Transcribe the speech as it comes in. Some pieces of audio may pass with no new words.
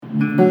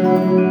Hi,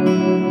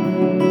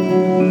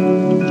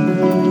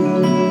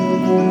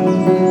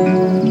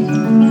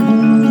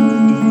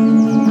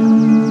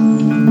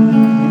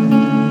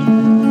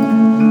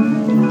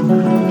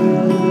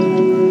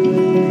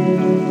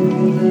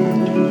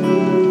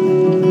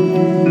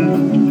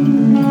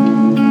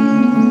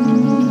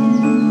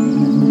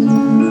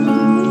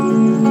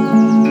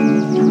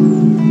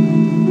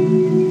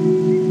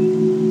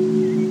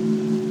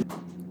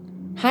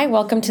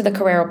 welcome to the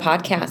Carrero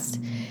Podcast.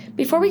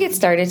 Before we get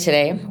started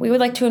today, we would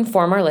like to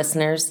inform our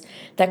listeners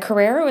that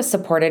Carrero is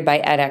supported by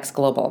edX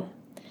Global.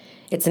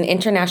 It's an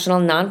international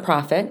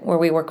nonprofit where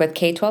we work with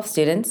K-12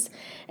 students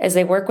as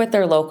they work with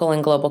their local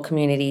and global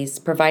communities,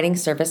 providing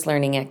service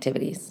learning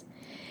activities.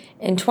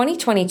 In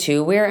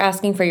 2022, we are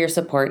asking for your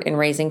support in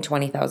raising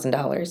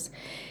 $20,000.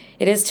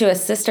 It is to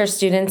assist our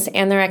students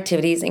and their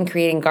activities in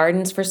creating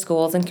gardens for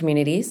schools and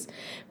communities,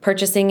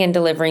 purchasing and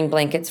delivering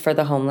blankets for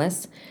the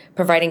homeless,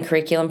 providing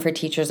curriculum for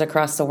teachers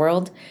across the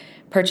world,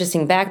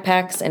 purchasing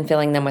backpacks and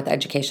filling them with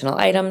educational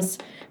items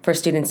for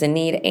students in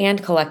need,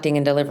 and collecting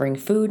and delivering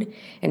food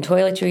and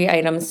toiletry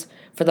items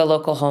for the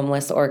local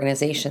homeless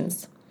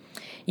organizations.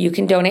 You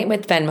can donate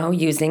with Venmo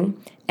using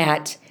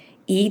at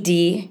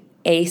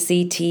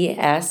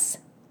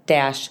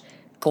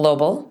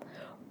EDACTS-global,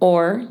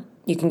 or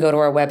you can go to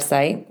our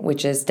website,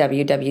 which is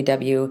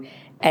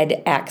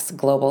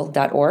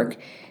www.edxglobal.org,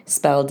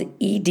 spelled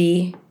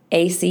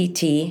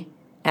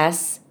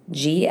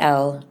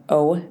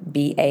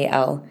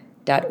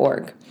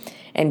EDACTSGLOBAL.org,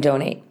 and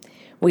donate.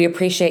 We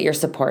appreciate your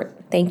support.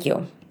 Thank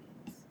you.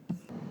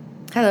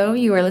 Hello,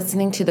 you are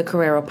listening to the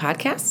Carrero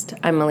Podcast.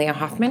 I'm Malia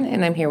Hoffman,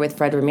 and I'm here with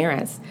Fred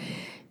Ramirez.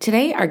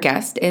 Today, our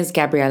guest is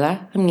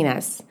Gabriela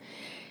Jimenez.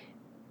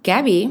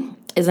 Gabby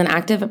is an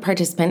active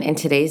participant in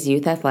today's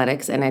youth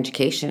athletics and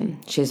education.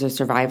 She's a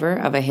survivor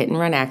of a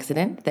hit-and-run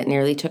accident that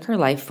nearly took her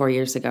life 4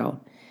 years ago.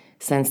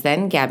 Since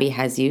then, Gabby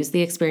has used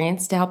the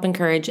experience to help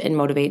encourage and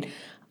motivate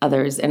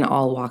others in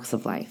all walks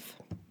of life.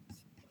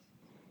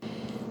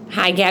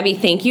 Hi, Gabby.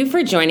 Thank you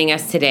for joining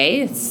us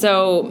today.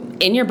 So,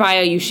 in your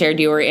bio, you shared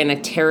you were in a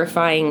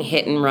terrifying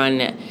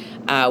hit-and-run,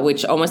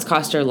 which almost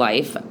cost her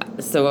life.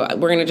 So,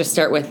 we're going to just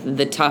start with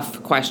the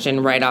tough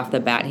question right off the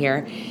bat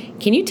here.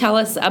 Can you tell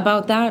us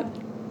about that?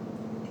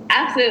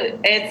 Absolutely.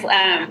 It's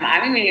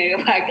I'm even going to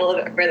go back a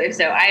little bit further.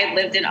 So I had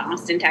lived in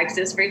Austin,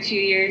 Texas for 2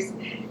 years,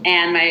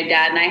 and my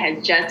dad and I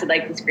had just did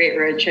like this great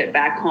road trip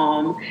back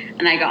home.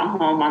 And I got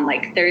home on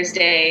like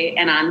Thursday,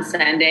 and on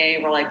Sunday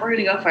we're like, we're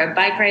going to go for a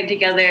bike ride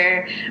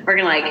together. We're going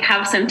to like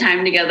have some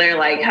time together.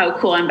 Like, how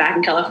cool, I'm back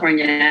in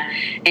California.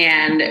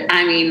 And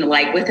I mean,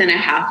 like within a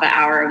half an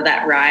hour of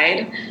that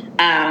ride,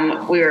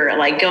 we were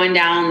like going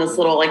down this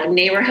little like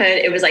neighborhood.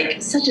 It was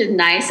like such a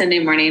nice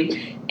Sunday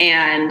morning,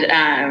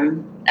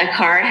 and a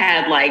car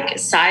had like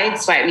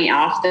sideswiped me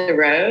off the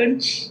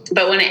road,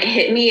 but when it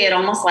hit me, it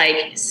almost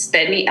like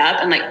sped me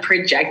up and like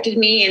projected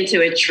me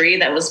into a tree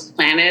that was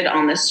planted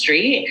on the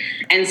street.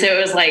 And so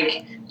it was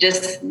like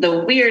just the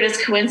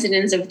weirdest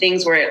coincidence of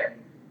things where it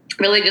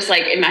really just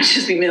like, it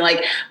matches me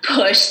like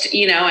pushed,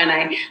 and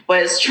I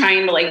was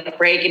trying to like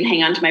brake and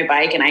hang onto my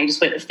bike, and I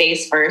just went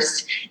face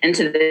first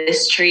into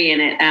this tree,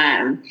 and it,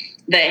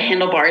 the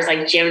handlebars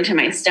like jammed into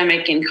my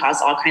stomach and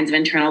caused all kinds of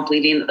internal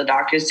bleeding that the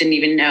doctors didn't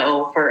even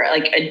know for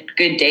like a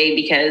good day,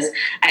 because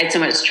I had so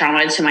much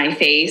trauma to my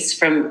face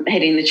from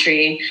hitting the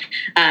tree.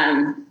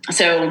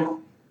 So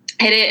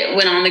hit it,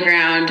 went on the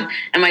ground,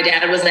 and my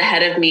dad was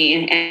ahead of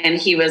me, and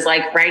he was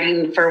like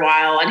riding for a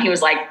while, and he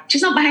was like,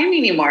 she's not behind me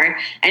anymore.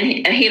 And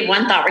he had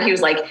one thought where he was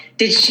like,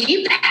 did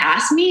she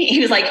pass me? He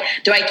was like,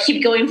 do I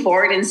keep going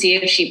forward and see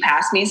if she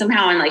passed me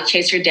somehow and like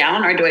chase her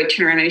down, or do I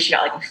turn around and she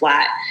got like a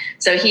flat?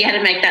 So he had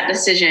to make that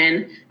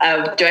decision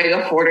of, do I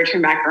go forward or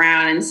turn back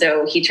around? And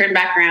so he turned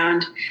back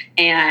around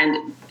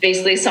and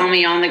basically saw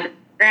me on the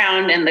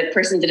ground, and the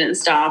person didn't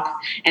stop.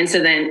 And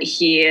so then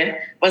he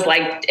was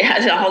like,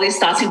 has all these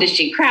thoughts, did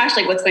she crash?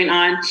 Like, what's going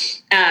on?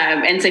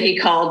 And so he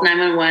called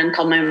 911,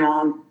 called my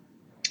mom,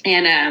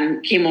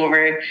 and came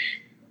over.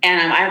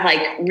 And I have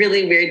like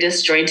really weird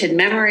disjointed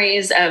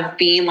memories of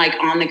being like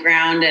on the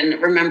ground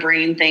and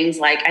remembering things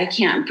like I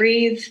can't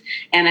breathe.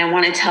 And I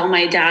want to tell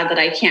my dad that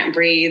I can't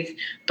breathe,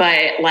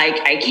 but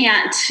like I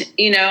can't,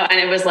 and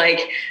it was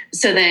like,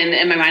 so then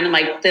in my mind, I'm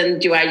like, then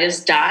do I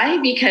just die?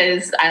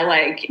 Because I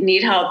like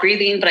need help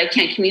breathing, but I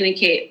can't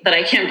communicate that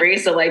I can't breathe.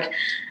 So like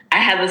I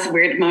had this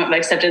weird moment of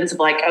acceptance of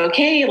like,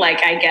 okay,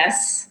 like I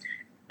guess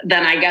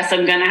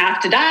I'm going to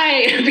have to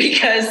die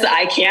because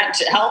I can't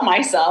help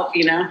myself,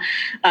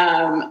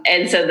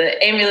 And so the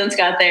ambulance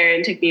got there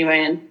and took me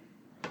in.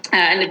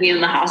 I ended up being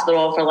in the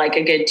hospital for like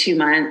a good 2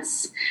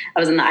 months. I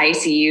was in the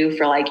ICU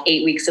for like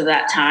 8 weeks of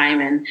that time.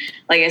 And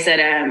like I said,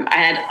 I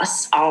had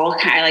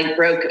I like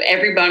broke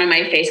every bone in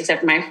my face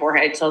except for my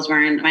forehead because I was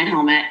wearing my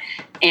helmet.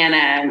 And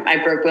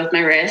I broke both my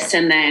wrists,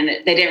 and then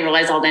they didn't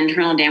realize all the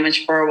internal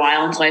damage for a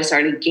while until I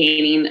started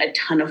gaining a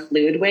ton of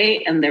fluid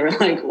weight. And they were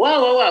like,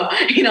 whoa,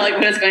 like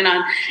what is going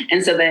on?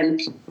 And so then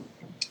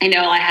I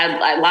know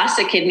I lost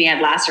a kidney, I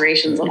had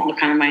lacerations on all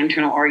kind of my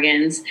internal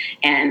organs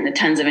and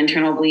tons of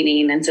internal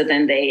bleeding. And so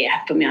then they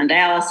put me on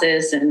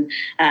dialysis and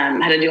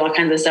had to do all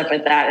kinds of stuff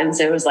with that. And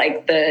so it was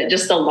like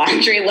just the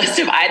laundry list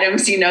of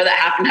items, that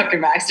happened after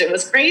my accident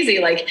was crazy.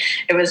 Like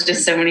it was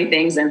just so many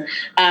things. And,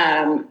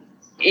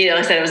 like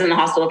I said, I was in the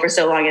hospital for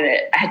so long and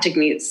it took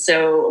me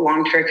so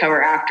long to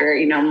recover after,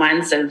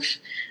 months of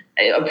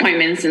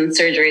appointments and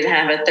surgeries. I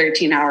have a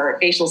 13-hour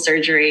facial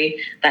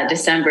surgery that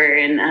December.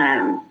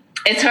 And,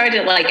 it's hard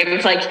to I feel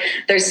like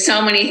there's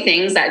so many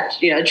things that,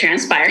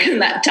 transpired in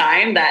that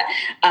time that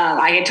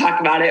I could talk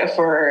about it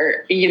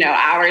for,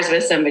 hours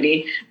with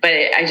somebody, but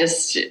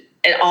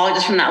it all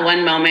just from that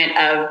one moment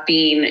of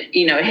being,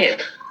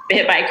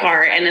 hit by a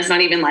car. And it's not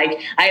even like,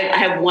 I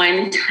have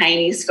one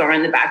tiny scar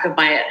on the back of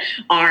my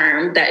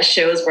arm that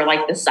shows where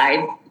the side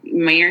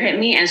mirror hit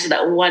me. And so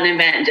that one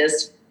event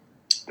just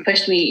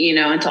pushed me,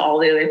 into all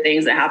the other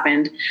things that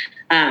happened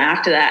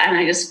after that. And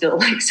I just feel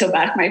so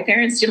bad for my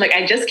parents too.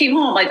 I just came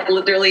home,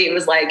 literally it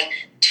was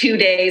 2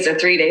 days or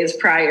 3 days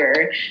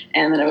prior.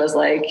 And then it was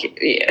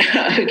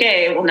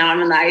okay, well now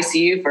I'm in the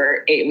ICU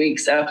for 8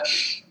 weeks. So,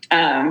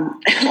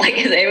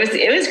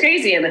 it was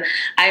crazy. And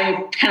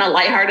I'm kind of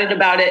lighthearted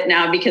about it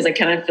now because I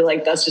kind of feel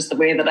like that's just the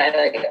way that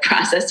I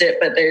processed it.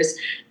 But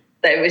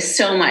there was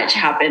so much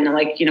happened.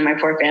 My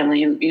poor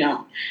family and,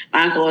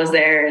 my uncle was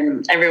there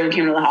and everyone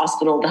came to the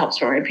hospital to help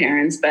support my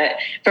parents. But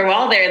for a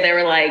while there, they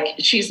were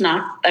she's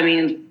not, kind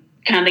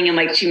of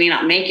thinking she may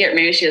not make it, or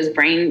maybe she has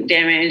brain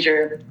damage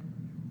or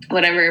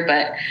whatever.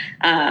 But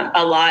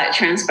a lot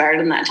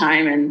transpired in that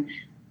time. And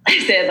like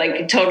I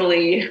said,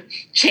 totally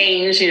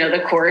changed,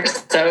 the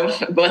course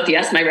of both,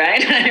 my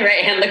right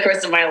and the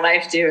course of my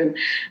life too.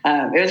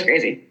 And it was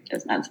crazy. It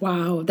was nuts.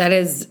 Wow. That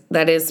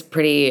is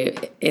pretty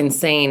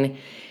insane.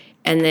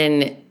 And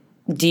then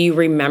do you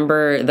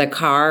remember the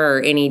car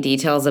or any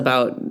details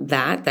about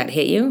that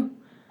hit you?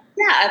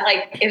 Yeah,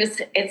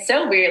 it's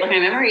so weird. My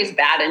memory is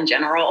bad in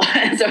general.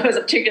 So it was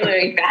a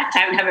particularly bad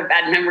time to have a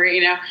bad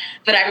memory,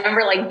 But I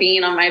remember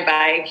being on my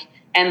bike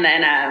and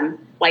then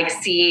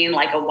seeing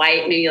a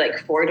white, maybe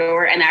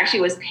 4-door, and there actually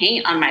was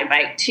paint on my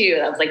bike too.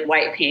 That was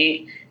white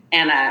paint.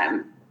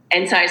 And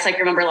so I just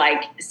remember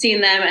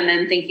seeing them and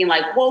then thinking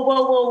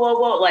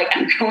whoa,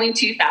 I'm going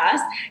too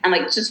fast. And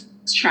just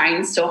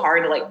trying so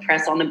hard to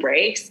press on the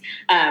brakes.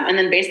 And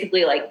then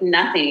basically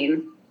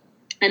nothing.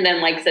 And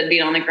then said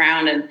being on the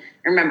ground and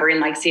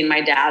remembering seeing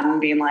my dad and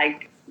being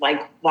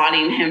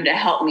wanting him to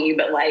help me,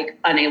 but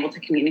unable to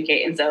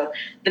communicate. And so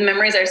the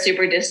memories are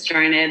super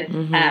disjointed.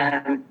 Mm-hmm.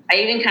 I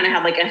even kind of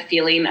have a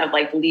feeling of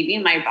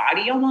leaving my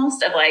body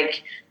almost, of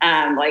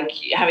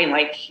having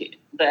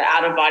the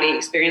out of body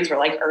experience where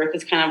Earth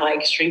is kind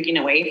of shrinking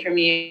away from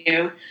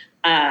you.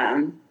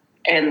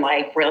 And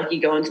where you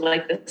go into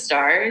the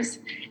stars.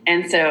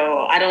 And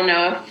so I don't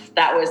know if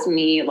that was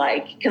me,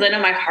 because I know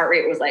my heart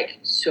rate was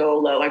so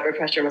low. My blood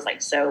pressure was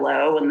so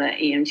low when the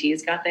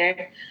EMTs got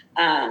there.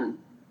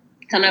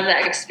 Some of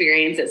that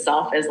experience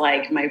itself is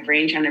my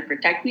brain trying to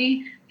protect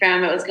me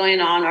from what was going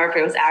on, or if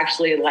it was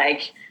actually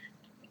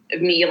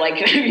me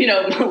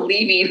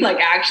leaving,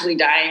 actually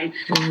dying.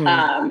 Mm-hmm.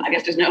 I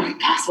guess there's no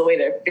possible way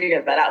to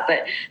figure that out,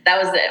 but that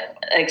was the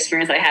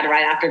experience I had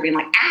right after being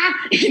I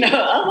don't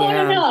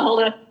know,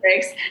 hold up the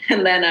brakes,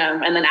 and then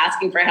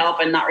asking for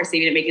help and not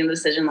receiving it, making the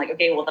decision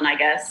okay, well then I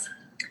guess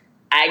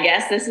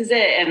this is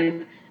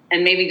it.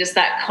 And maybe just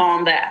that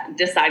calm, that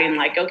deciding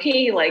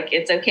okay,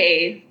 it's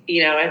okay,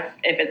 if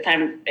it's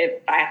time,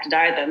 if I have to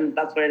die, then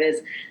that's what it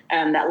is.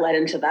 That led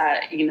into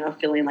that,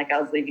 feeling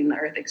I was leaving the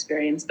Earth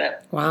experience.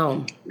 But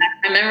wow,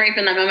 my memory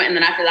from that moment. And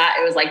then after that,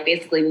 it was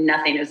basically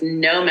nothing. It was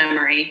no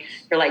memory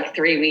for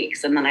 3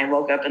 weeks. And then I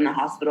woke up in the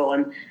hospital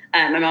and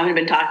my mom had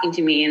been talking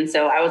to me. And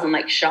so I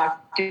wasn't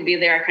shocked to be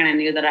there. I kind of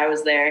knew that I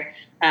was there.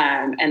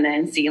 And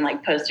then seeing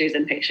posters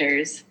and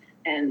pictures.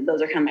 And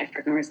those are kind of my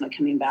first memories of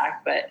coming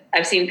back. But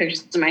I've seen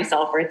pictures of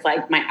myself where it's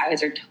my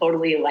eyes are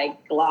totally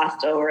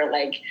glossed over.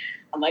 I'm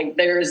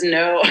there's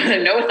no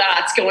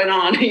thoughts going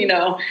on,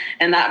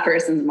 in that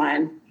person's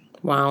mind.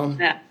 Wow.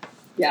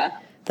 Yeah.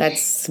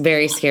 That's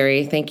very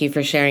scary. Thank you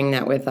for sharing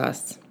that with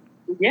us.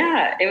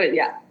 Yeah, it was.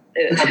 Yeah.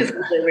 It was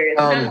really weird.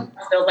 It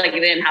feels it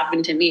didn't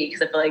happen to me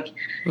because I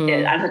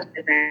feel I'm such a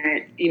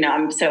different,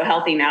 I'm so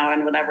healthy now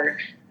and whatever.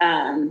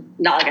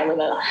 Not I live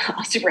a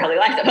super healthy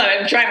life, but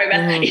I'm trying my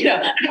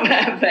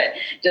best, but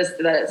just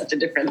that it's such a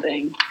different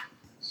thing.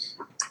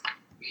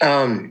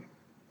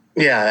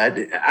 Yeah,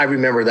 I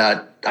remember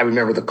that. I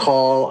remember the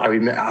call.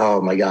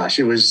 Oh my gosh,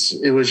 it was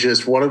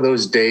just one of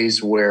those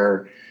days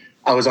where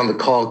I was on the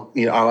call,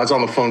 I was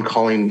on the phone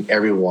calling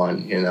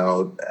everyone,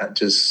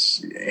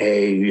 just,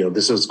 hey,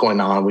 this is what's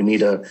going on. We need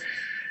to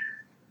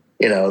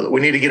get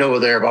over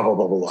there, blah, blah,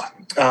 blah, blah,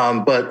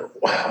 blah. But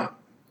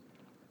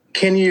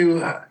can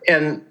you,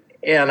 and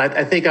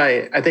I think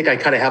I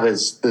kind of have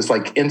this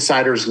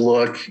insider's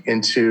look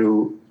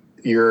into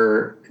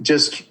your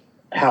just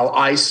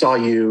I saw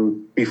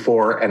you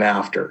before and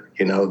after,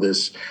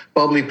 this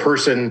bubbly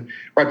person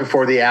right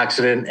before the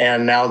accident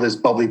and now this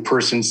bubbly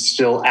person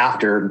still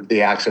after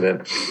the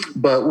accident.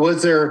 But were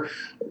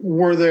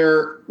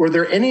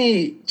there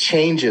any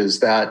changes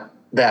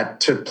that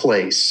took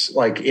place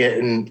like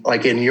in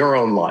your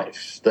own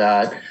life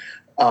that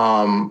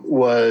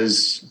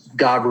was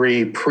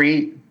Gabri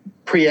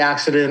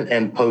pre-accident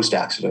and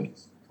post-accident?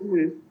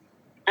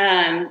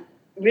 Mm-hmm.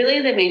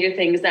 Really the major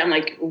thing is that I'm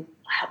like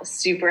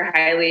super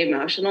highly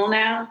emotional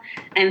now.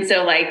 And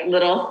so like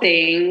little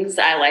things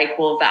I like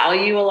will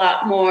value a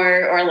lot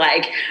more, or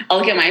like I'll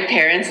look at my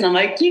parents and I'm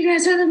like, you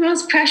guys are the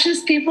most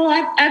precious people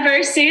I've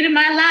ever seen in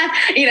my life.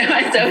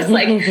 And so it's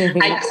like,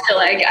 I just feel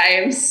like I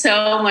am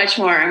so much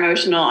more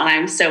emotional and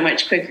I'm so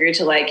much quicker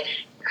to like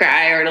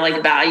cry or to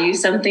like value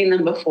something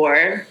than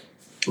before.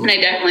 And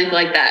I definitely feel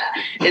like that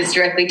is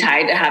directly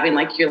tied to having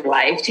like your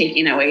life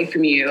taken away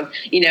from you,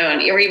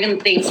 or even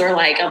things where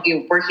like I'll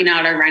be working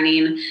out or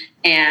running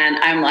and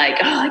I'm like,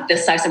 oh, like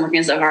this sucks, I'm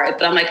working so hard.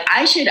 But I'm like,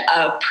 I should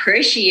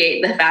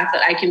appreciate the fact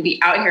that I can be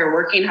out here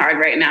working hard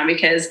right now,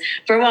 because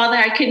for a while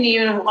there I couldn't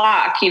even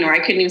walk, or I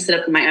couldn't even sit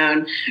up on my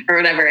own or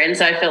whatever. And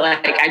so I feel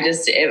like I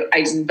just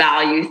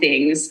value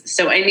things.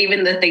 So, and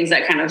even the things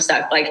that kind of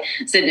suck, like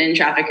sitting in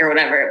traffic or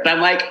whatever. But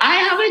I'm like, I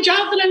have a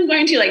job that I'm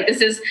going to, like,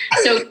 this is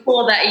so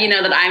cool that,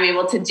 that I'm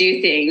able to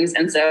do things.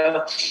 And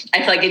so I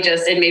feel like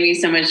it made me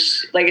so much,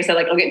 like I said,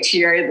 like I'll get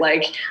teary,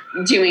 like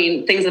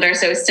doing things that are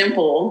so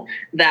simple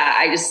that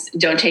I just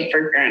don't take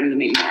for granted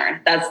anymore.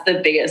 That's the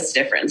biggest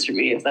difference for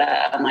me, is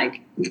that I'm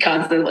like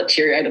constantly like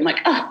teary-eyed. I'm like,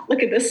 oh,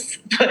 look at this,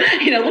 look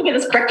at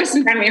this breakfast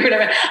in front of me or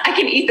whatever. I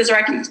can eat this, or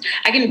I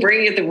can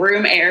breathe the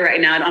room air right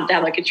now. I don't have to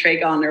have like a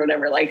trach on or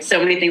whatever. Like so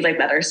many things like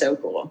that are so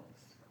cool.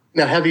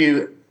 Now, have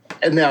you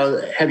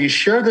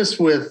shared this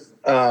with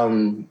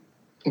other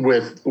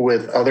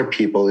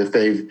people,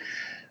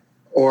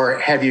 or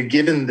have you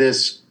given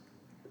this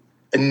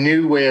a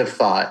new way of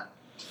thought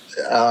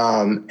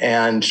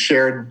and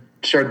shared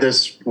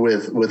this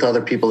with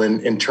other people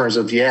in terms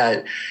of,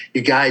 you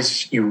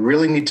guys, you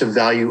really need to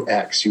value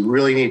X. You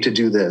really need to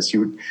do this.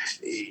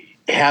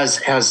 Has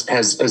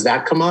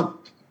that come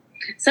up?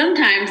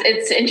 Sometimes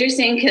it's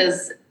interesting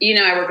because,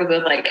 I work with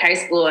both like high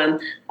school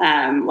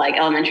and like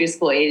elementary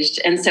school aged.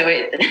 And so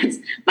it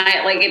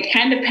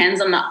kind of depends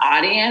on the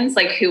audience,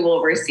 like who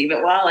will receive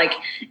it well. Like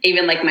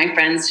even like my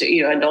friends,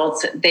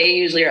 adults, they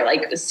usually are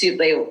like,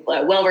 they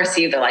well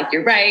received. They're like,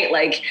 you're right.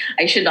 Like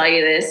I should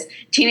value this.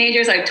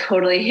 Teenagers are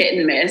totally hit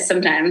and miss.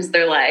 Sometimes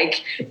they're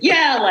like,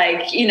 yeah,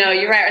 like,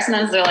 you're right. Or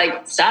sometimes they're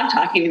like, stop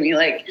talking to me.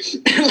 Like,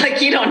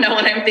 like, you don't know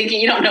what I'm thinking.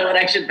 You don't know what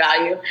I should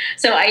value.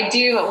 So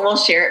we'll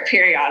share it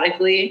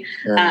periodically.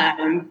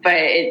 Yeah. But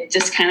it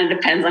just kind of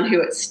depends on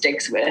who it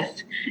sticks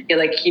with.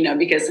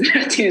 Because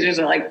teenagers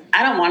are like,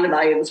 I don't want to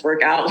value this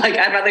workout. Like,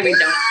 I'd rather be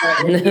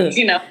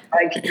done.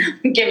 Like,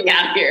 get me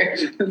out of here.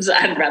 So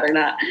I'd rather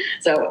not.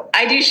 So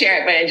I do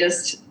share it, but I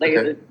just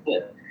like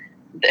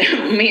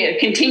me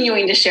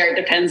continuing to share it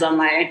depends on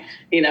my,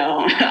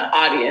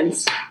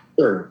 audience.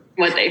 Sure.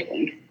 What they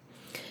think.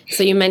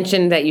 So you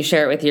mentioned that you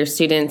share it with your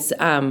students.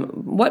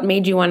 What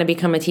made you want to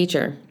become a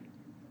teacher?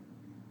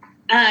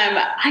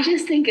 I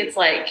just think it's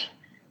like,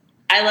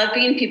 I love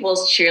being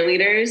people's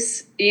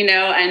cheerleaders,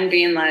 and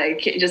being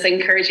like, just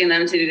encouraging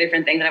them to do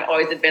different things. And I've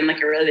always been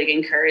like a really big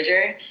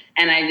encourager.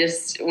 And I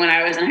just, when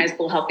I was in high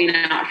school, helping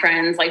out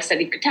friends, like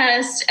study for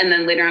tests, and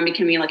then later on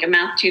becoming like a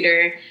math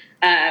tutor,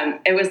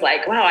 it was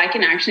like, wow, I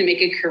can actually make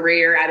a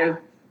career out of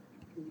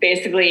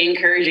basically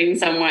encouraging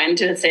someone,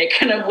 to say it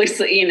kind of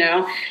loosely,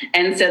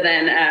 And so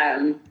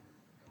then,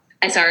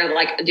 I started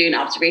like doing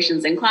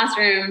observations in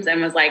classrooms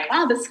and was like,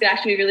 wow, this could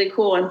actually be really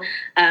cool.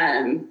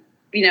 And,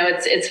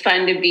 it's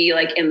fun to be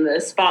like in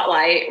the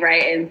spotlight,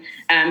 right?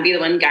 And be the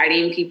one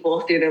guiding people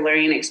through their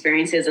learning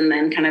experiences, and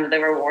then kind of the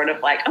reward of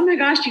like, oh my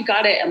gosh, you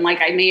got it. And like,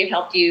 I may have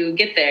helped you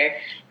get there.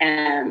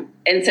 And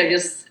so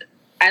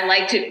I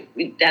liked it,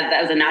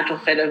 that was a natural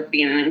fit of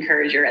being an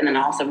encourager. And then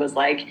also was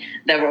like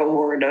the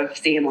reward of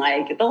seeing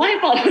like the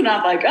light bulb went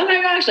off, like, oh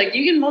my gosh, like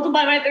you can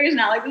multiply by 3s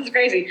now. Like, this is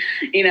crazy,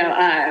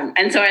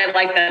 and so I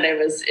liked that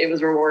it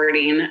was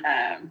rewarding.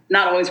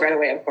 Not always right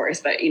away, of course,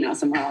 but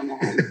somewhere along the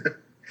line.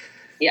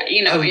 Yeah,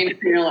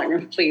 you're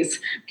like, please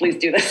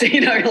do this.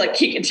 You're like,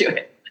 you can do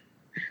it.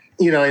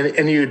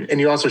 And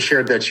you also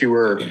shared that you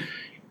were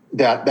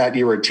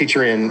a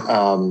teacher in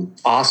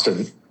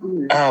Austin.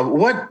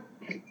 What?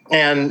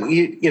 And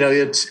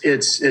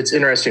it's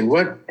interesting.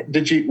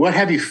 What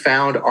have you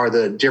found are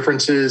the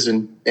differences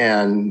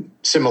and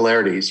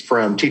similarities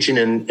from teaching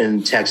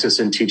in Texas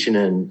and teaching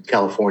in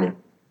California?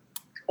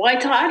 Well, I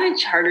taught at a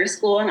charter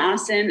school in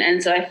Austin,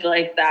 and so I feel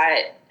like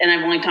that, and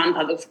I've only taught in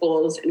public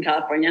schools in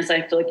California, so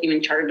I feel like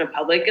even charter to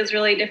public is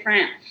really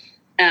different.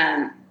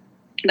 But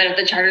at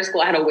the charter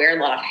school, I had to wear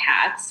a lot of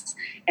hats,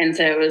 and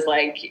so it was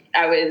like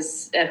I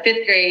was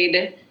fifth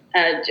grade.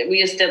 We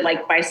just did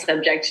like by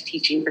subject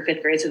teaching for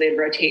fifth grade, so they'd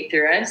rotate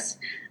through us.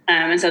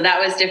 And so that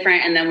was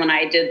different. And then when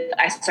I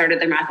started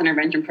the math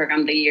intervention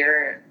program the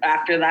year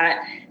after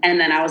that. And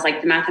then I was like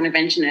the math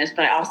interventionist,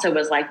 but I also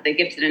was like the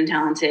gifted and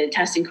talented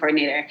testing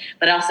coordinator,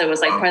 but also was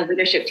like part of the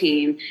leadership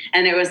team.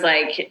 And it was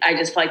like, I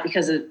just felt like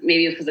because of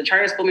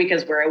charter school,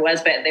 because where I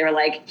was, but they were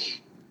like,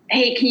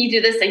 hey, can you do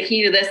this? And can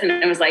you do this? And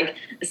it was like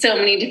so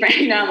many different,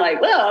 I'm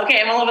like, well, okay,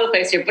 I'm all over the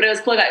place here, but it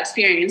was cool, I got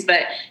experience.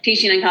 But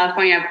teaching in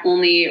California, I've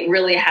only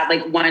really had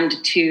like 1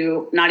 to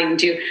 2, not even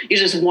 2,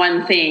 usually just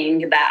one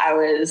thing that I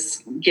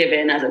was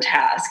given as a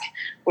task,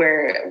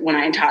 where when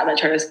I taught that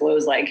charter school, it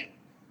was like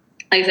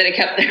I said,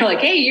 they're like,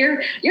 hey,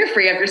 you're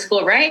free after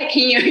school, right?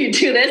 Can you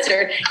do this,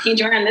 or can you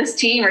join on this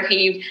team, or can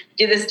you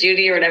do this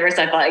duty or whatever?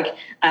 So I felt like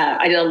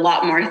I did a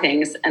lot more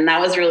things. And that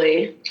was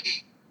really,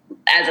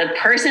 as a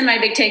person, my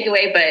big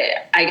takeaway,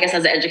 but I guess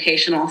as an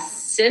educational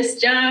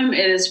system,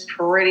 it is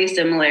pretty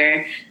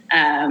similar.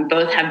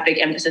 Both have big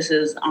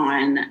emphases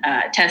on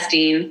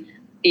testing,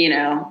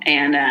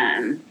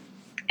 and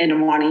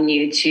wanting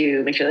you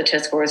to make sure the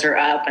test scores are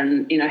up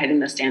and, hitting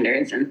the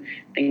standards and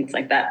things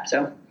like that.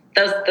 So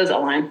those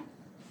align.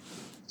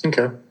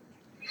 Okay.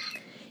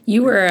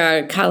 You were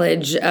a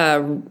college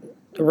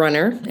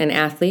runner, an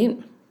athlete.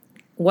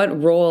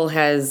 What role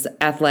has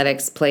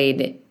athletics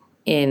played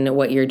in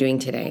what you're doing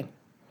today?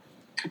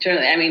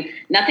 Totally. I mean,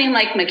 nothing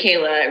like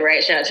Michaela,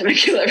 right? Shout out to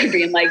Michaela for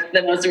being like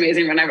the most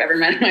amazing runner I've ever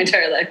met in my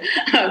entire life.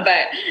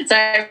 So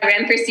I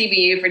ran for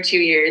CBU for 2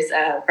 years,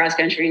 cross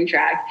country and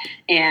track.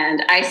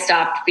 And I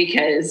stopped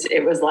because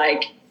it was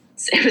like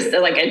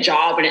a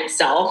job in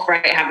itself,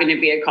 right? Having to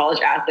be a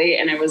college athlete,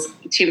 and it was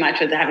too much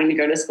with having to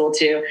go to school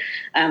too.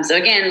 So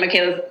again,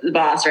 Michaela's the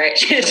boss, right?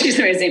 She's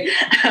amazing.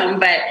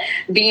 But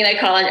being a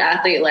college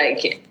athlete,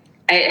 like,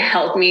 it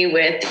helped me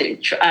with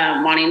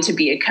wanting to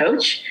be a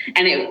coach.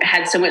 And it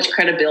had so much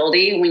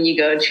credibility when you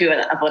go to an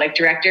athletic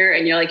director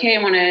and you're like, hey,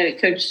 I want to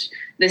coach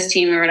this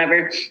team or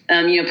whatever,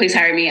 please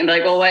hire me. And they're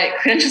like, well, what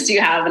credentials do you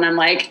have? And I'm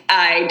like,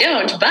 I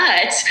don't,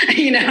 but,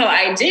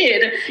 I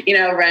did,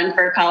 run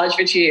for college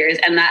for 2 years.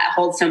 And that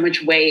holds so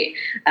much weight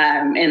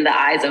in the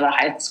eyes of a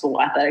high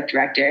school athletic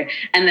director.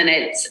 And then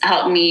it's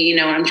helped me,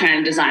 when I'm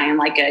trying to design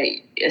like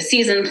a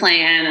season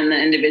plan and the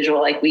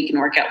individual like week and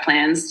workout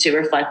plans, to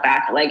reflect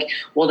back, like,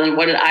 well, then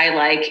what did I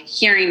like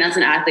hearing as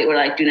an athlete? What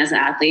did I like doing as an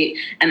athlete?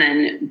 And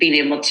then being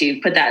able to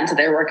put that into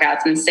their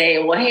workouts and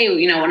say, well, hey,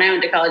 when I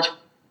went to college,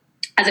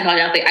 as a college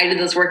athlete, I did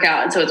this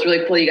workout. And so it's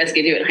really cool you guys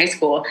get to do it in high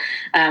school.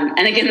 And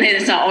again,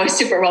 it's not always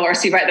super well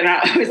received, right? They're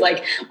not always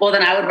like, well,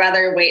 then I would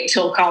rather wait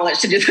till college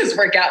to do this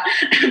workout.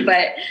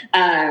 but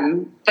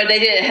they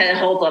did have a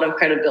whole lot of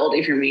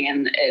credibility for me,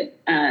 and it,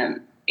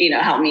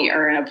 helped me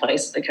earn a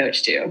place as a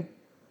coach too.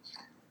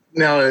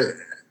 Now,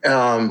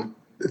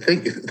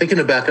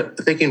 thinking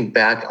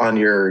back on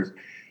your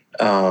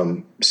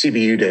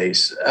CBU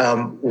days,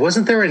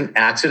 wasn't there an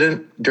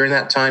accident during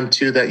that time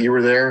too that you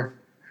were there?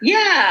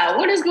 Yeah,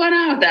 what is going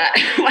on with that?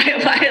 Why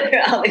are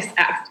there all these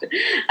accidents?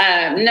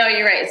 No,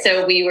 you're right.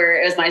 So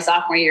it was my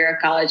sophomore year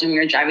of college, and we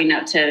were driving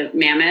up to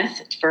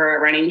Mammoth for a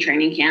running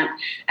training camp.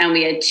 And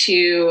we had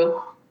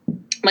 2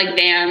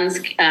 vans,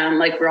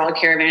 we're all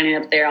caravanning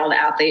up there, all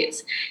the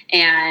athletes.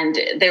 And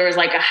there was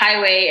like a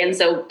highway. And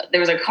so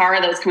there was a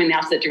car that was coming the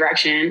opposite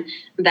direction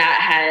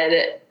that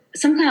had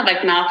some kind of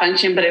like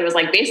malfunction, but it was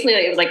like, basically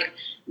it was like,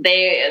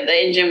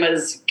 the engine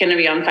was going to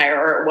be on fire,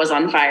 or it was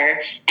on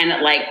fire, and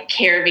it like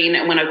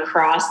caravan went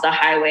across the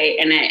highway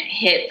and it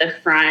hit the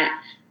front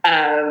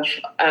of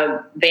a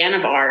van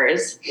of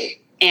ours,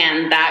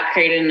 and that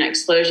created an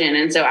explosion.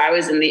 And so I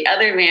was in the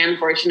other van,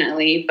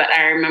 fortunately, but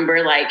I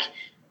remember like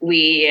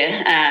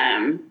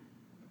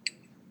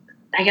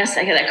I guess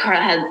that car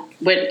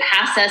went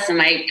past us, and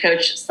my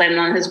coach slammed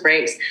on his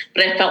brakes,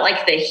 but I felt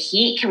like the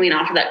heat coming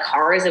off of that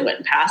car as it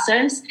went past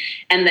us.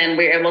 And then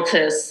we were able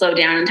to slow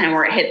down in time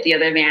where it hit the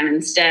other van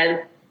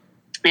instead.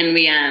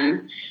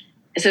 And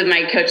so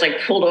my coach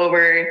like pulled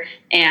over,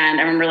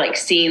 and I remember like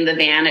seeing the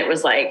van. It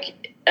was like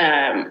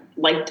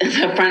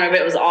the front of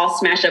it was all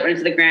smashed up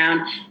into the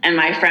ground, and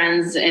my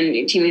friends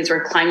and teammates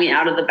were climbing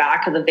out of the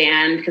back of the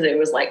van because it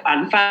was like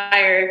on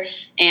fire.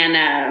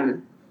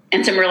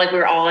 And so we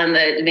were all in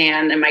the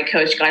van, and my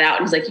coach got out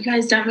and was like, you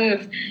guys don't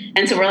move.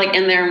 And so we're like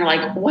in there, and we're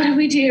like, what do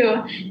we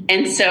do?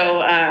 And so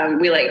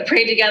we like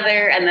prayed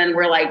together, and then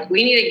we're like,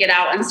 we need to get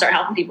out and start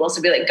helping people.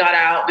 So we like got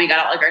out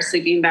like our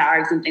sleeping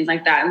bags and things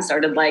like that, and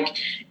started like,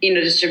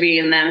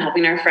 distributing them,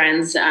 helping our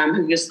friends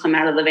who just come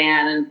out of the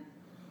van.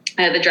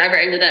 And the driver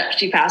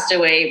she passed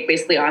away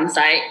basically on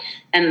site.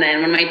 And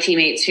then one of my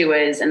teammates who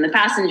was in the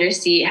passenger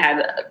seat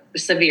had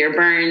severe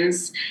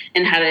burns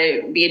and had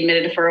to be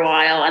admitted for a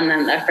while. And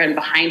then a friend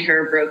behind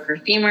her broke her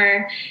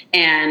femur,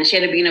 and she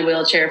had to be in a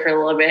wheelchair for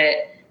a little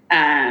bit.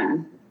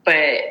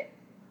 But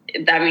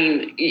I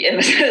mean, it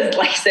was,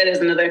 like I said, it was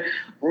another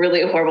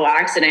really horrible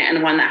accident,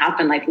 and one that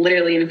happened like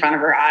literally in front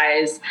of her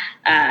eyes.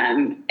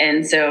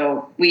 And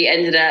so we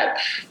ended up,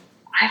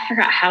 I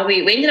forgot how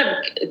we ended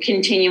up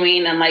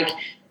continuing, and like,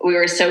 we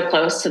were so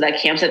close to that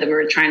campsite that we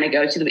were trying to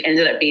go to that we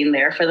ended up being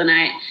there for the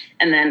night,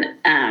 and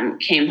then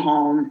came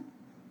home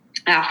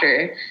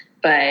after.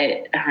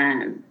 But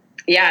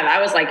yeah,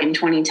 that was like in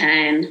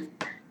 2010.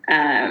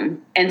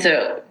 And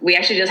so we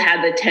actually just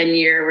had the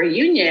 10-year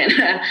reunion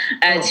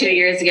 2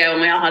 years ago,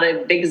 and we all had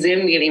a big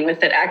Zoom meeting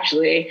with it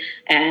actually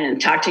and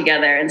talked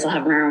together and saw how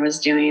everyone was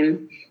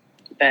doing.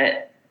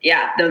 But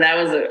yeah, though that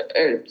was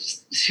a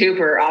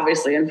super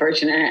obviously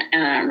unfortunate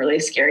and really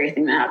scary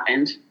thing that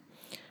happened.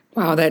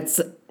 Wow, that's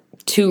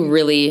two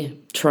really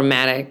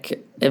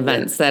traumatic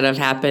events that have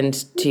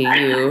happened to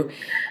you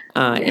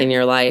in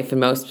your life.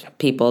 And most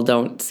people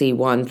don't see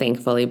one,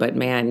 thankfully, but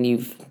man,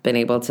 you've been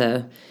able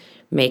to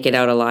make it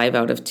out alive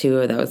out of two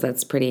of those.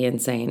 That's pretty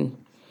insane.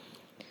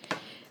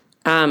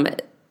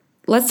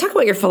 Let's talk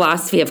about your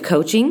philosophy of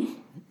coaching,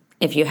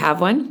 if you have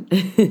one,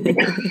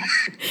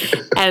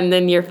 and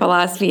then your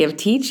philosophy of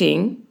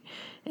teaching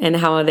and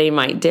how they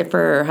might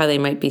differ or how they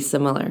might be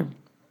similar.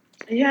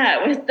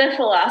 Yeah, with the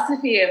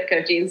philosophy of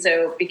coaching,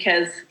 so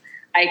because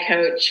I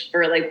coach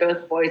for like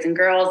both boys and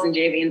girls and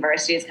JV and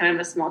varsity, it's kind of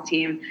a small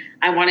team.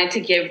 I wanted to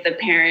give the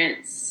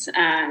parents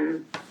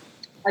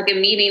like a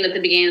meeting at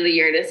the beginning of the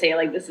year to say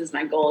like, this is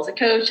my goal as a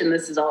coach and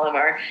this is all of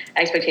our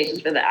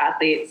expectations for the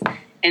athletes.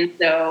 And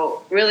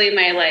so really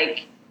my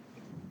like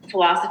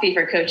philosophy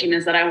for coaching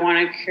is that I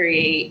want to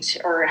create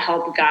or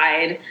help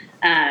guide,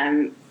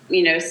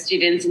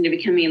 students into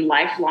becoming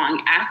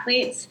lifelong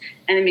athletes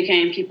and then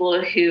becoming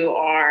people who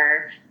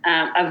are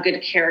of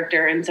good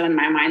character. And so in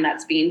my mind,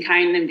 that's being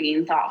kind and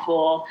being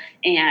thoughtful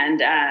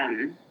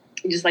and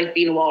just like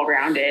being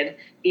well-rounded,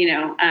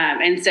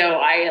 and so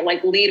I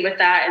like lead with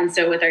that. And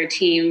so with our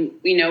team,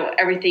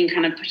 everything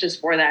kind of pushes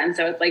for that. And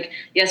so it's like,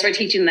 yes, we're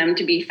teaching them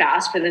to be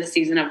fast for this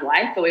season of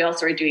life, but we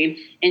also are doing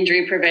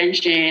injury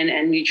prevention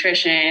and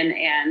nutrition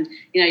and,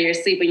 your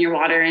sleep and your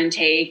water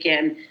intake.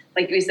 And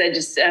like we said,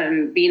 just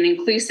being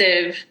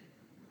inclusive,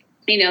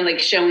 like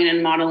showing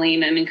and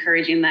modeling and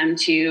encouraging them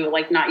to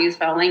like not use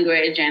foul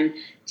language and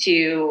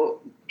to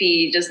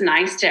be just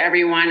nice to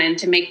everyone and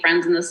to make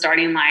friends in the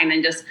starting line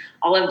and just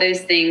all of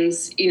those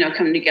things,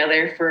 come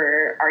together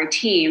for our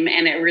team.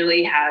 And it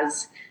really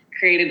has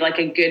created like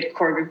a good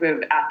core group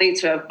of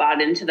athletes who have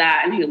bought into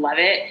that and who love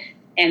it.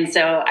 And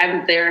so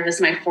I'm there, this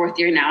is my 4th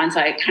year now. And so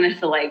I kind of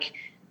feel like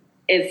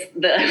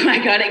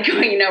I got it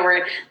going,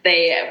 where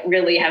they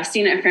really have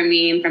seen it from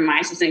me and from my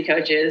assistant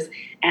coaches.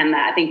 And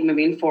I think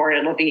moving forward,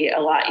 it'll be a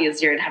lot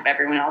easier to have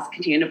everyone else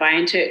continue to buy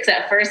into it. Because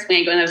at first,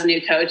 when I go in as a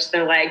new coach,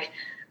 they're like,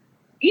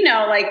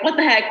 like, what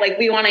the heck? Like,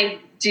 we want to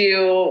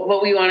do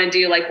what we want to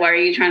do. Like, why are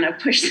you trying to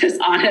push this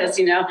on us,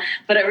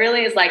 But it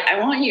really is like, I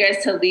want you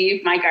guys to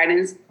leave my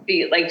guidance,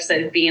 be like you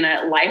said, being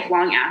a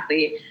lifelong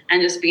athlete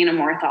and just being a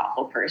more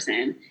thoughtful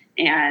person.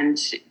 And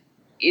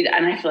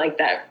I feel like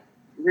that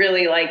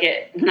really like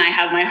it when I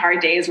have my hard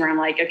days where I'm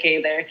like,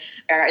 okay,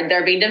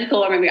 they're being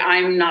difficult, or maybe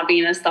I'm not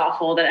being as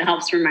thoughtful, that it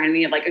helps remind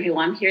me of like, okay, well,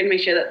 I'm here to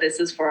make sure that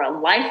this is for a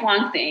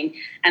lifelong thing.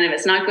 And if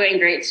it's not going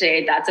great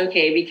today, that's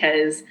okay,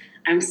 because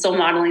I'm still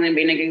modeling and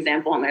being an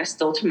example and there's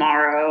still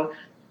tomorrow,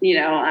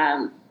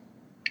 and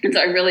so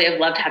I really have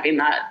loved having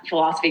that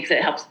philosophy because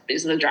it helps,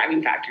 it's the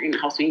driving factor and it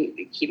helps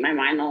me keep my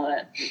mind on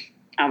it,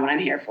 what I'm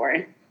here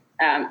for.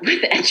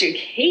 With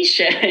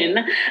education,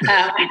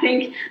 I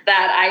think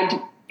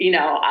that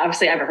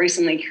obviously I've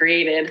recently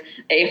created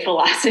a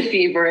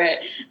philosophy for it.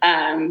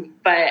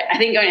 But I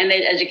think going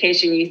into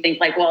education, you think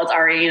like, well, it's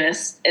already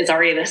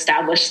an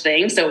established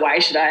thing. So why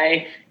should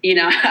I,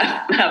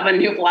 have a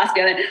new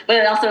philosophy on it? But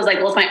it also is like,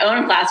 well, it's my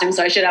own classroom,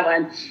 so I should have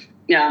one.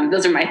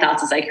 Those are my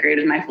thoughts as I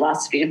created my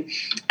philosophy.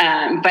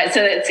 But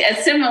so it's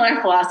a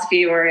similar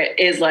philosophy where it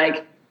is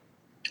like,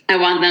 I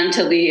want them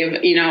to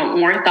leave,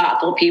 more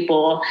thoughtful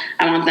people.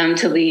 I want them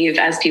to leave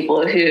as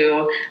people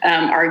who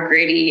are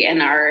gritty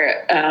and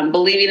are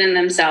believing in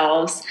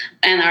themselves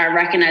and are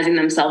recognizing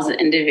themselves as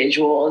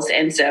individuals.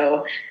 And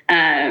so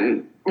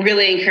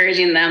really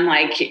encouraging them,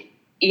 like,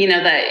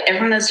 that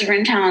everyone has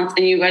different talents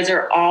and you guys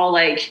are all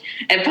like,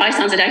 it probably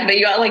sounds attacked, but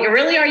you all like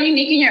really are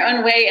unique in your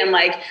own way and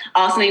like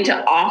all something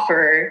to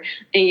offer,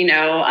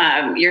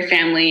 your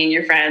family and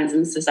your friends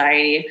and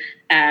society.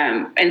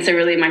 And so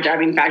really my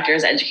driving factor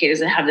as educators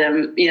to have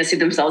them, see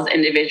themselves as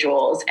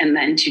individuals and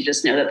then to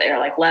just know that they are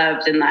like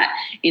loved and that,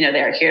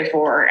 they are cared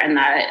for, and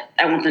that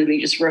I want them to be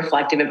just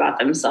reflective about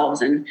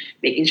themselves and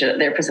making sure that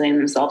they're presenting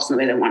themselves in the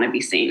way they want to be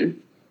seen.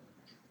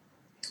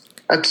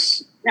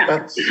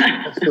 That's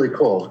really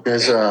cool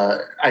because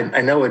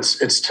I know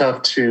it's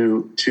tough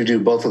to do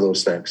both of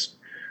those things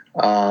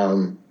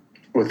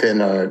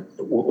within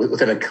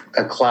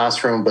a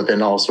classroom, but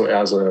then also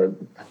as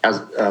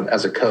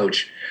a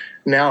coach.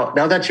 Now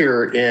that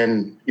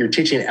you're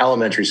teaching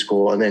elementary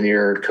school and then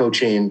you're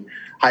coaching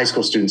high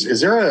school students,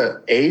 is there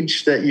an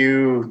age that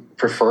you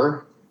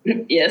prefer?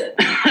 Yes.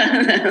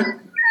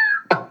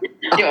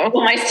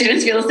 Will my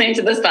students be listening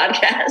to this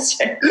podcast?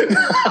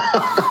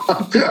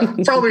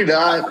 Probably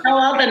not. Oh,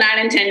 well, the 9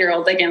 and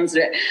 10-year-olds, I can't do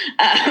it.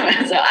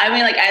 So,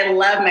 I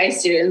love my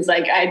students.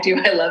 I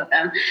love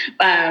them.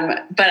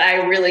 But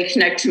I really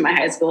connect to my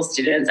high school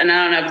students. And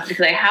I don't know if it's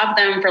because I have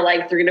them for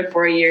 3 to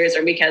 4 years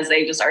or because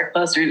they just are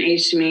closer in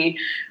age to me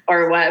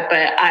or what.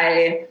 But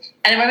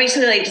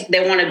basically,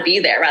 they want to be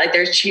there, right?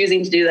 They're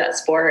choosing to do that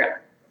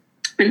sport.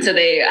 And so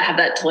they have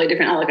that totally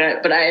different outlook at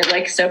it, but I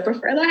like so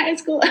prefer the high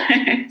school.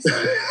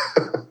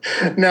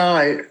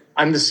 No,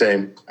 I'm the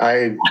same.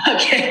 I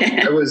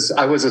was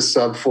a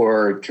sub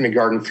for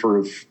kindergarten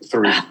through.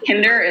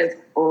 Kinder is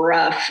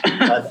rough.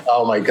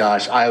 Oh my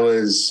gosh,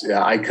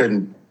 I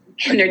couldn't.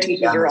 Kinder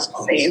teachers are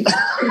all the same.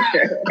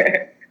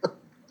 Sure.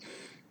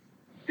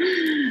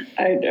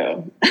 I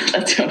know.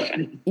 That's so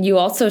funny. You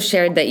also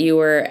shared that you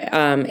were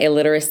a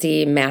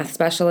literacy math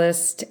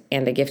specialist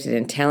and a gifted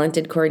and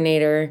talented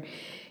coordinator.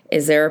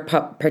 Is there a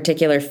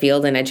particular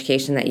field in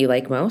education that you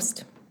like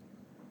most?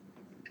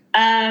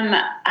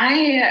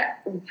 I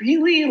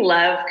really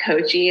love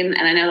coaching,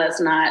 and I know that's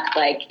not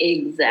like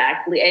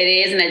exactly,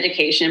 it is an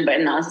education,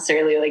 but not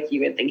necessarily like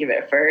you would think of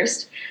it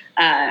first.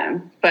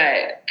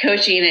 But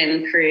coaching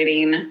and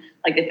creating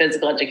like the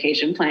physical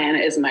education plan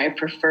is my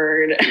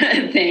preferred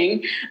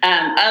thing.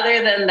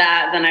 Other than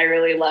that, then I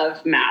really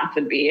love math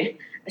would be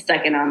a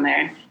second on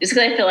there, just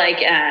because I feel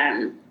like,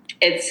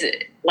 it's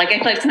like, I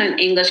feel like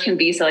sometimes English can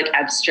be so like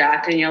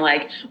abstract and you're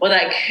like, well,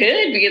 that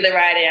could be the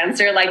right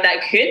answer. Like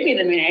that could be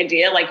the main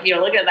idea. Like, you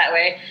know, look at it that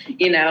way,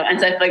 you know? And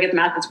so I feel like it's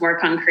math that's more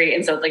concrete.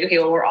 And so it's like, okay,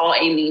 well, we're all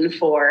aiming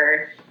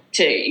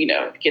to, you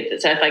know, get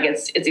this. So I feel like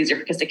it's easier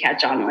for kids to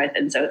catch on with.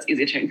 And so it's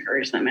easier to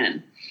encourage them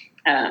in.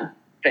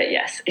 But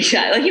yes,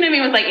 yeah, like, you know what I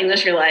mean? With like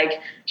English, you're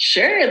like,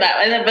 sure,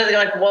 that, but you're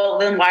like, well,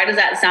 then why does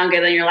that sound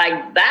good? And you're like,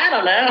 I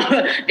don't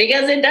know,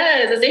 because it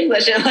does. It's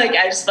English. And like,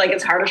 I just feel like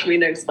it's harder for me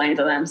to explain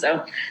to them.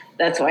 So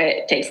that's why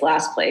it takes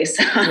last place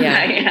on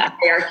my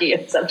hierarchy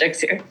of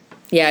subjects here.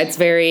 Yeah, it's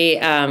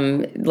very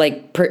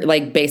like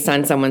based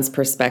on someone's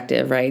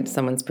perspective, right?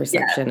 Someone's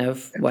perception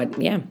of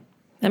what. Yeah,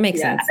 that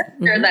makes sense.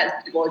 I'm sure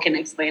that people can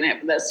explain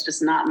it, but that's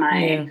just not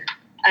my.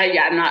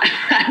 I'm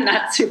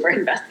not super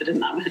invested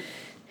in that one.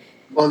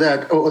 Well,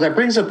 that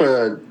brings up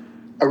a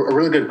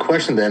really good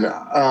question then.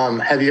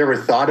 Have you ever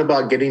thought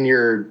about getting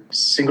your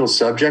single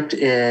subject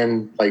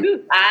in, like...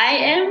 I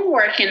am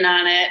working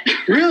on it.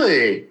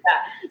 Really? Yeah.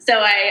 So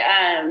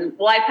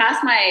I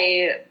passed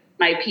my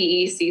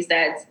PE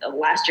CSETs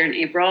last year in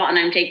April, and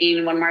I'm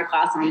taking one more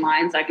class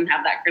online so I can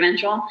have that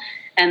credential.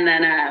 And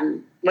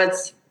then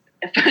what's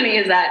funny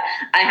is that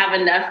I have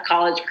enough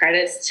college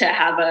credits to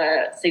have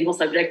a single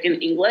subject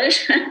in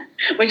English,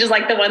 which is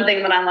like the one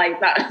thing that I'm like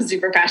not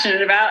super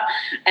passionate about.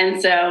 And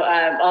so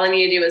all I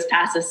need to do is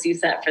pass a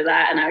CSET for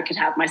that, and I could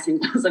have my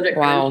single subject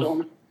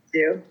credential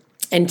too.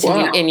 And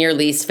in your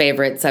least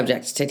favorite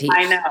subject to teach.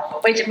 I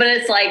know, but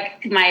it's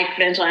like my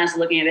credential analyst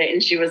looking at it,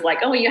 and she was like,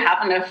 "Oh, you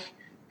have enough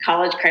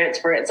college credits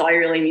for it, so all you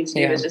really need to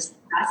do is just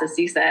pass a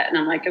CSET." And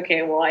I'm like,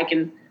 "Okay, well, I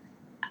can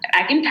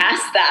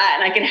pass that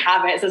and I can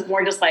have it." So it's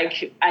more just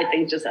like, I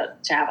think just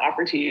to have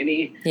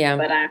opportunity. Yeah.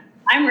 But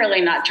I'm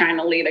really not trying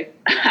to lead a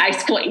high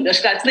school English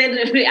class.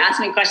 They ask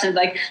me questions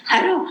like,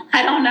 I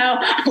don't know.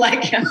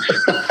 Like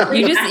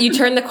you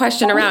turn the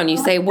question around. You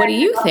say, what do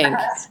you think?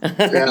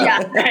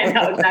 Yeah, I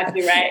know,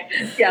 exactly right.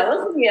 Yeah,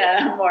 let's be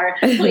more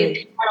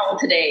panel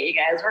today, you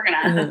guys. We're going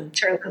to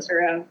turn this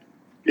around.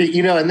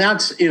 You know, and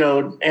that's, you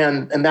know,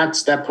 and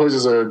that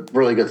poses a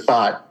really good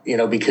thought, you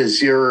know,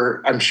 because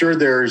I'm sure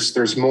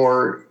there's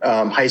more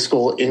high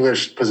school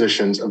English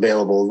positions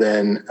available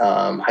than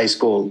high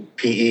school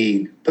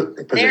PE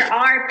positions. There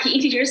are PE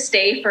teachers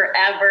stay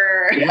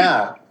forever.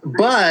 Yeah,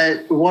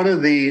 but one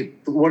of the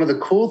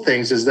cool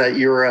things is that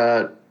you're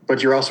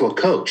also a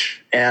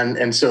coach,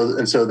 and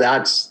so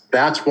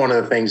that's one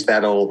of the things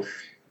that'll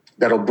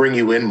bring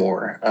you in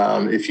more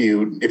if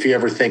you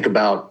ever think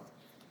about.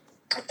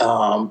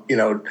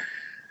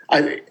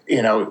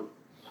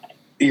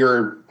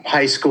 Your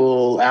high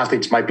school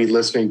athletes might be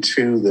listening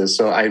to this,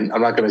 so I'm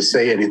not going to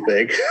say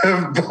anything,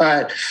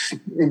 but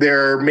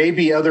there may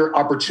be other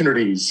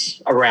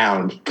opportunities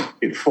around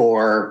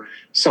for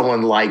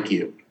someone like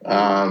you.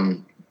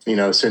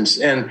 Since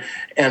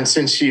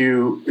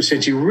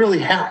you really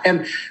have,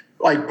 and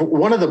like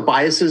one of the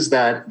biases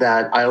that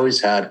I always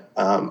had,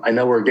 I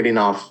know we're getting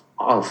off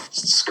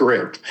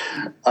script,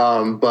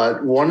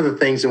 but one of the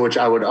things in which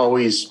I would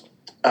always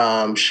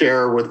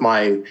share with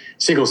my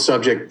single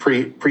subject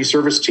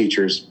pre-service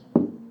teachers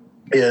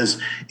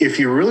is, if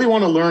you really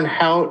want to learn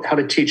how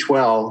to teach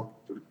well,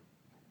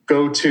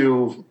 go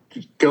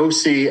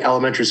see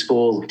elementary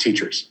school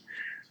teachers,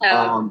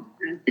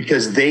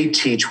 because they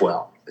teach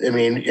well. I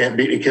mean,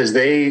 because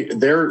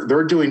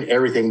they're doing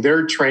everything.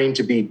 They're trained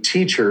to be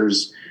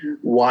teachers,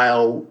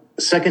 while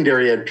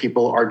secondary ed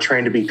people are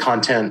trained to be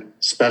content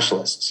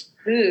specialists.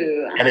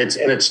 Ooh. And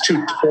it's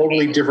two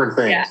totally different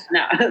things. Yeah,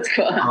 no, that's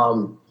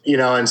cool.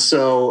 And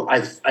so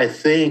I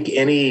think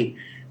any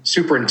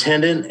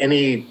superintendent,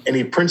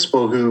 any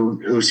principal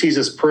who sees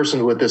this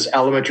person with this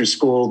elementary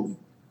school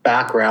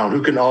background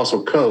who can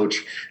also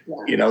coach,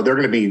 they're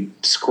going to be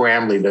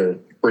scrambling to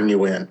bring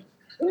you in.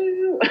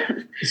 Ooh.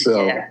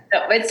 So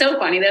it's so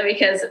funny though,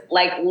 because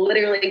like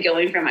literally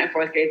going from my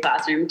fourth grade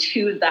classroom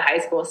to the high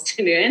school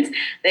students,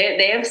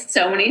 they have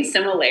so many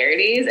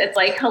similarities. It's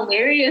like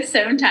hilarious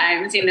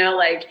sometimes,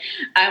 like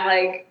I'm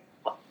like,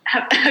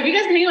 have you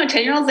guys been hanging with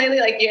 10-year-olds lately?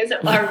 Like, you guys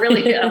are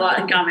really a lot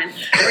in common.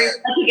 Where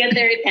you get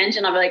their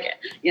attention, I'll be like,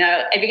 if you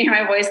can hear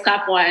my voice,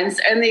 clap once,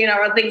 and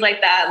or things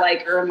like that.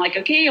 Like, or I'm like,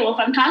 okay, well, if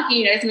I'm talking,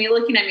 you guys be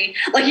looking at me,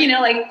 like,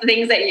 like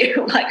things that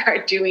you like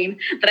are doing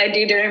that I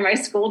do during my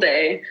school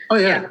day. Oh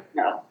yeah.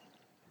 No.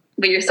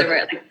 But you're so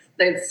right. Like,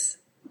 there's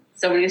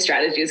so many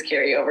strategies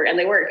carry over, and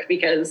they work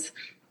because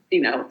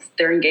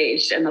they're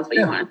engaged, and that's what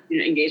you want.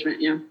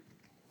 Engagement.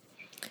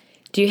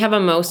 Do you have a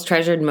most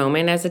treasured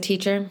moment as a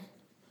teacher?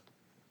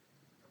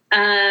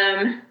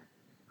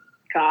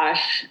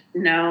 Gosh,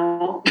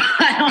 no,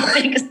 I don't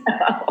think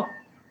so.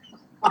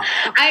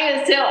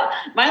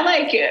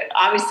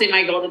 Obviously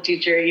my goal as a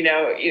teacher,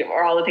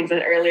 or all the things I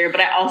said earlier,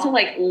 but I also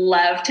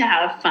love to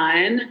have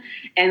fun.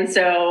 And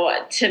so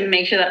to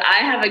make sure that I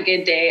have a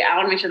good day, I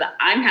want to make sure that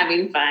I'm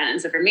having fun.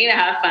 And so for me to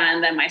have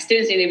fun, then my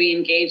students need to be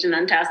engaged in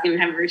untasking and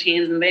have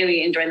routines, and they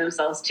be enjoying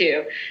themselves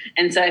too.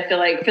 And so I feel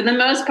like for the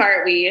most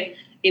part, we,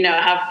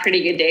 have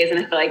pretty good days. And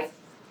I feel like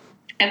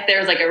if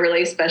there's a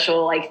really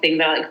special thing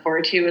that I look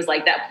forward to is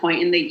that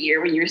point in the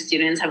year when your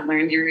students have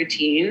learned your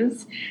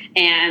routines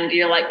and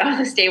you're like, oh,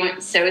 this day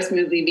went so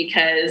smoothly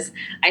because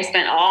I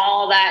spent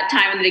all that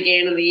time in the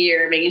beginning of the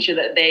year making sure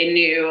that they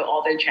knew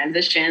all their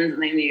transitions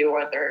and they knew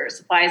what their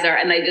supplies are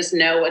and they just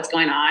know what's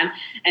going on.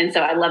 And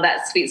so I love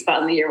that sweet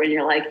spot in the year when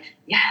you're like,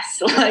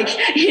 yes,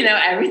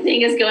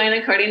 everything is going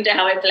according to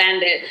how I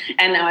planned it.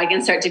 And now I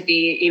can start to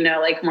be,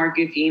 more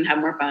goofy and have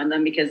more fun with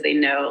them because they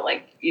know,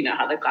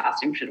 how the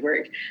classroom should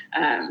work.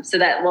 So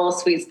that little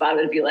sweet spot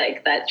would be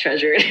that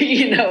treasure,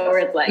 where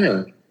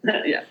it's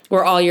yeah.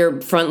 Where all your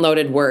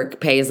front-loaded work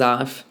pays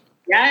off.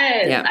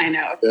 Yes, yeah. I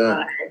know.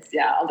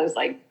 Yeah, all those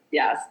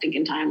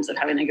stinking times of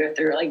having to go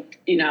through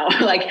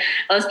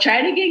let's try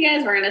it again,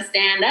 guys. We're gonna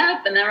stand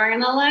up and then we're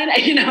gonna lie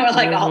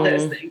down, all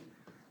those things.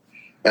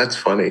 That's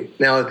funny.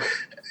 Now,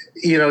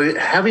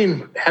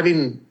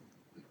 having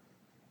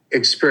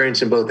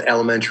experience in both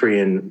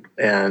elementary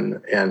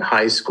and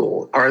high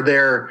school, are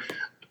there,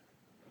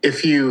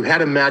 if you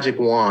had a magic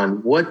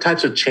wand, what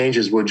types of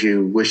changes would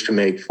you wish to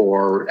make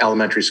for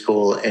elementary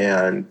school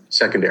and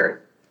secondary?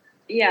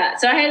 Yeah.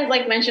 So I had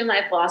mentioned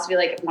my philosophy,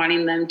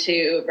 wanting them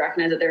to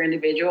recognize that they're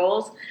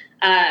individuals.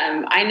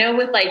 I know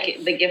with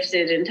the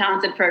gifted and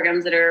talented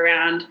programs that are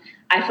around,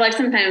 I feel like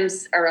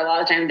sometimes, or a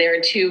lot of time,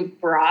 they're too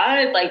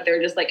broad. They're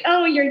just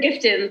oh, you're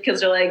gifted, because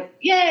they're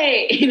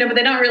yay, but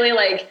they don't really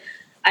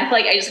I feel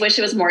like I just wish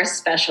it was more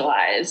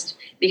specialized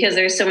because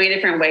there's so many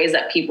different ways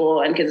that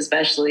people, and kids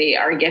especially,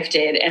 are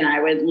gifted. And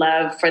I would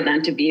love for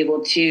them to be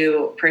able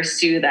to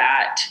pursue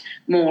that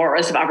more,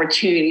 or some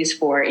opportunities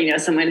for,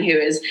 someone who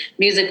is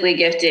musically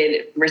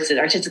gifted versus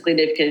artistically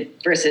gifted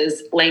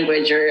versus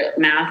language or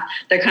math.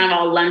 They're kind of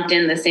all lumped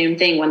in the same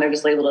thing when they're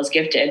just labeled as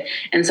gifted.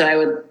 And so I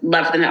would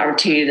love for them the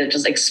opportunity to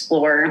just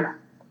explore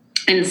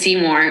and see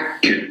more,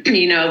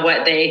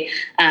 what they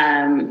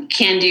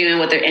can do and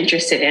what they're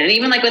interested in. And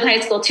even with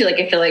high school too,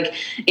 I feel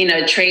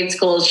trade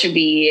schools should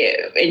be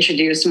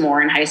introduced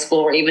more in high school,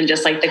 or even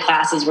just the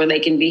classes where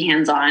they can be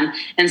hands-on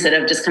instead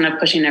of just kind of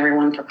pushing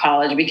everyone for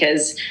college,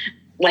 because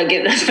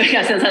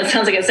that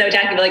sounds like it's so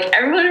tacky, but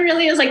everyone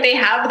really is they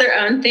have their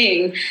own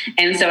thing.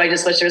 And so I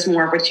just wish there was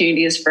more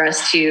opportunities for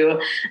us to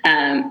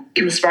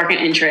spark an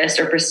interest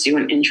or pursue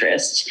an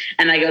interest.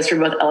 And that goes for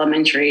both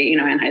elementary,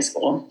 and high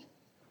school.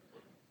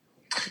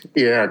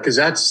 Yeah, because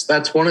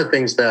that's one of the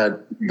things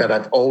that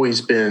I've always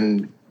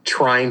been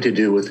trying to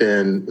do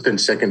within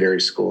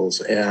secondary schools,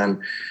 and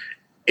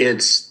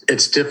it's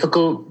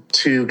difficult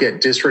to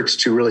get districts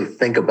to really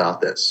think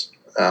about this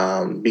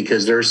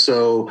because they're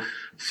so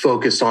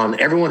focused on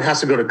everyone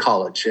has to go to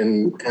college,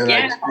 and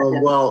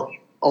well,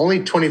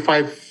 only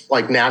 25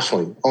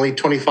 nationally, only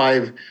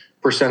 25%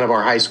 of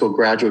our high school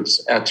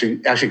graduates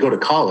actually go to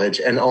college,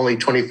 and only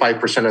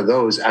 25% of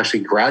those actually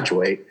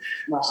graduate.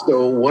 Wow.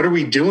 So what are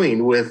we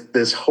doing with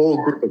this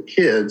whole group of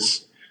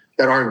kids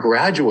that aren't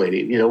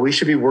graduating? We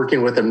should be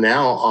working with them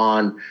now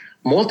on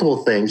multiple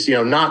things,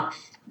 I'm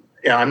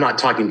not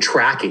talking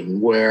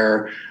tracking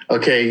where,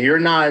 okay, you're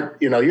not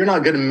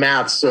good in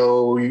math.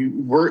 So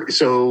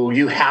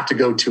you have to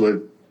go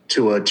to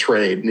a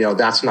trade.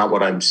 That's not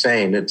what I'm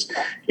saying. It's,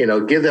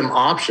 give them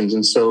options.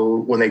 And so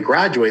when they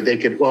graduate, they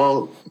could,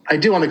 well, I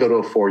do want to go to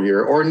a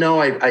 4-year, or no,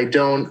 I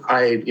don't.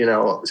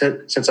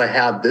 Since I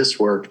have this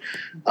work,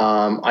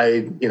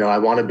 I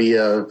want to be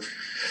a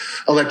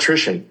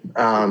electrician.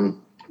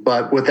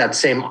 But with that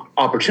same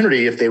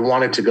opportunity, if they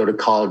wanted to go to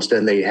college,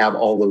 then they have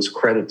all those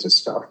credits and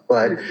stuff.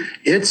 But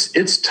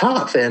it's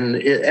tough,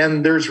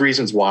 and there's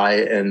reasons why,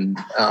 and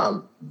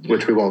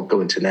which we won't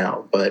go into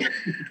now. But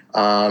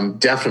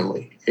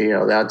definitely,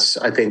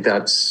 I think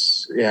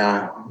that's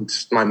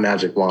it's my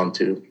magic wand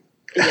too.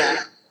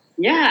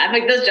 Yeah,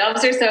 I'm those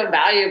jobs are so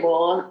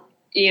valuable.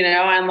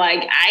 I'm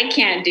I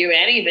can't do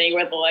anything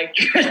with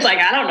electricity.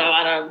 I don't know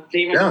how to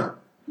even. Yeah.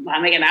 I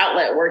make an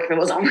outlet work if it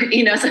wasn't, so I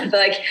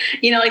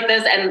feel like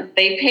this, and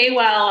they pay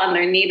well and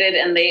they're needed,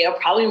 and they will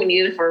probably be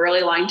needed for a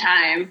really long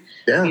time.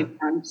 Yeah.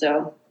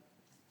 So,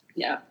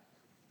 yeah.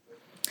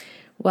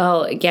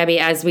 Well, Gabby,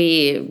 as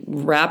we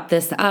wrap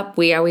this up,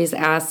 we always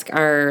ask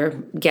our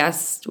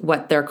guests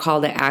what their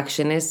call to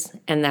action is.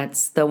 And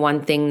that's the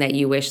one thing that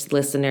you wish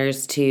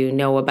listeners to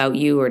know about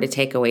you or to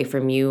take away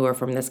from you or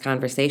from this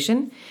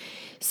conversation.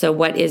 So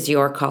what is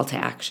your call to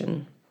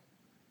action?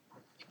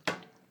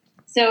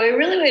 So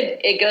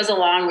it goes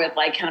along with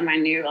like kind of my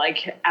new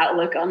like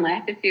outlook on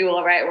life, if you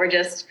will, right? We're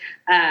just,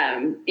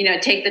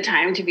 take the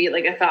time to be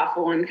like a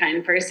thoughtful and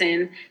kind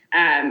person,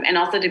 and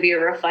also to be a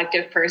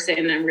reflective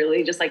person and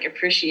really just like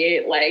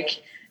appreciate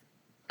like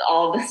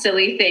all the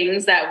silly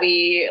things that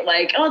we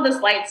like, oh,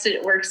 this light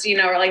works,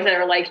 or like that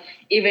are like,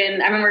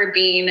 even I remember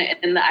being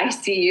in the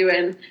ICU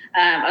and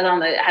I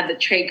was had the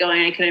trach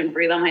going. I couldn't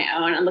breathe on my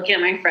own and looking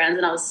at my friends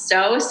and I was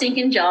so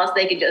stinking jealous.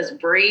 They could just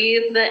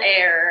breathe the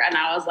air. And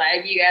I was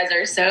like, you guys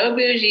are so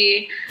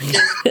bougie.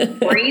 Just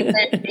breathe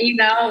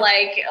it,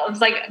 like I was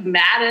like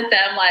mad at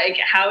them. Like,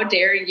 how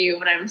dare you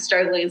when I'm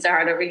struggling so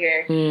hard over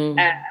here.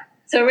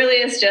 So really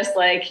it's just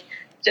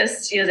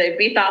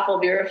be thoughtful,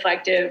 be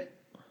reflective.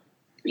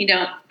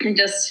 And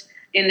just,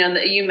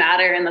 that you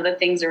matter and that the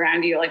things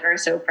around you like are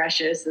so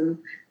precious and,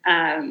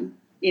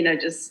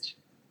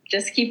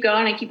 just keep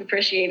going and keep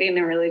appreciating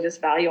and really just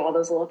value all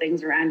those little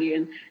things around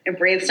you and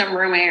breathe some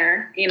room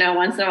air,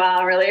 once in a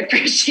while, really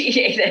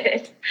appreciate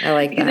it. I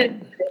like that.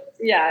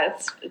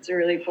 It's a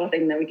really cool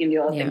thing that we can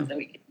do all the things that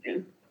we can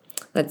do.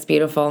 That's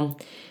beautiful.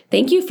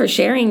 Thank you for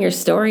sharing your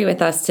story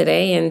with us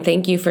today. And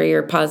thank you for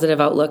your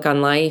positive outlook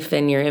on life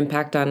and your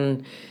impact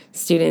on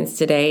students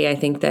today. I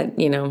think that,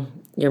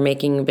 you're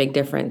making a big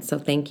difference. So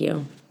thank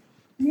you.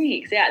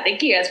 Thanks. Yeah.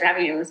 Thank you guys for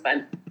having me. It was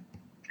fun.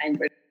 I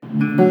enjoyed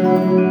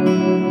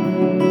it.